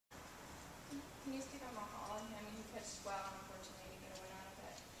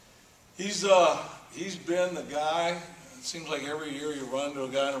He's been the guy. It seems like every year you run into a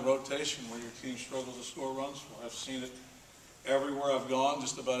guy in a rotation where your team struggles to score runs for. I've seen it everywhere I've gone,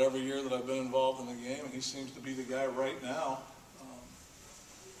 just about every year that I've been involved in the game, and he seems to be the guy right now.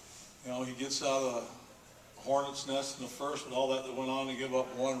 You know, he gets out of the hornet's nest in the first with all that went on to give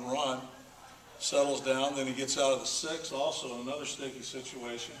up one run, settles down, then he gets out of the sixth also in another sticky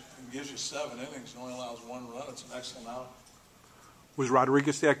situation and gives you 7 innings and only allows 1 run. It's an excellent outing. Was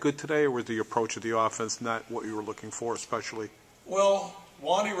Rodriguez that good today, or was the approach of the offense not what you were looking for, especially? Well,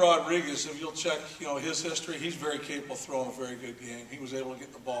 Wandy Rodriguez, if you'll check, his history, he's very capable of throwing a very good game. He was able to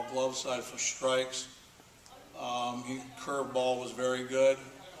get the ball glove side for strikes. Curve ball was very good.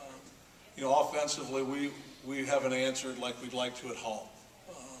 Offensively, we haven't answered like we'd like to at home.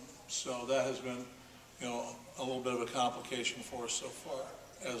 So that has been, a little bit of a complication for us so far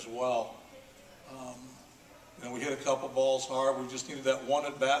as well. We hit a couple balls hard. We just needed that one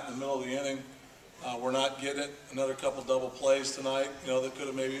at bat in the middle of the inning. We're not getting it. Another couple double plays tonight. That could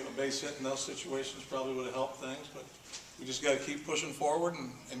have maybe a base hit in those situations probably would have helped things. But we just got to keep pushing forward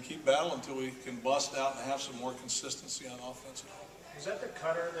and keep battling until we can bust out and have some more consistency on offense. Was that the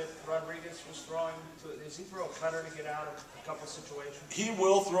cutter that Rodriguez was throwing? Does he throw a cutter to get out of a couple situations? He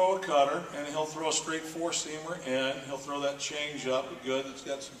will throw a cutter, and he'll throw a straight 4-seamer, and he'll throw that change up good. It's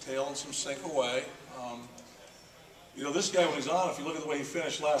got some tail and some sink away. This guy, when he's on, if you look at the way he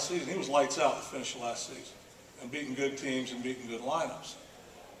finished last season, he was lights out to finish the last season and beating good teams and beating good lineups.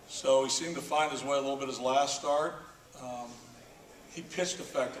 So he seemed to find his way a little bit his last start. He pitched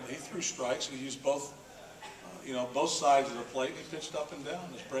effectively. He threw strikes. He used both sides of the plate. He pitched up and down.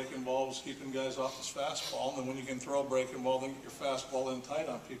 His breaking ball was keeping guys off his fastball. And then when you can throw a breaking ball, then get your fastball in tight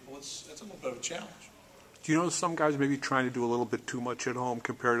on people, it's a little bit of a challenge. Do you notice some guys maybe trying to do a little bit too much at home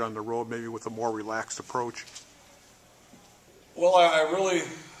compared to on the road, maybe with a more relaxed approach? Well, I really,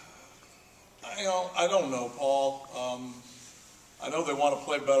 I don't know, Paul. I know they want to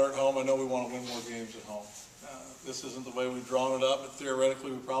play better at home. I know we want to win more games at home. This isn't the way we've drawn it up, but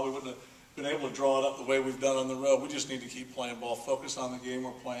theoretically we probably wouldn't have been able to draw it up the way we've done on the road. We just need to keep playing ball, focus on the game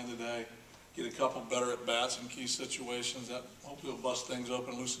we're playing today, get a couple better at-bats in key situations. That hopefully will bust things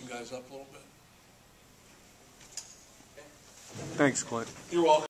open, loosen guys up a little bit. Thanks, Clint. You're welcome.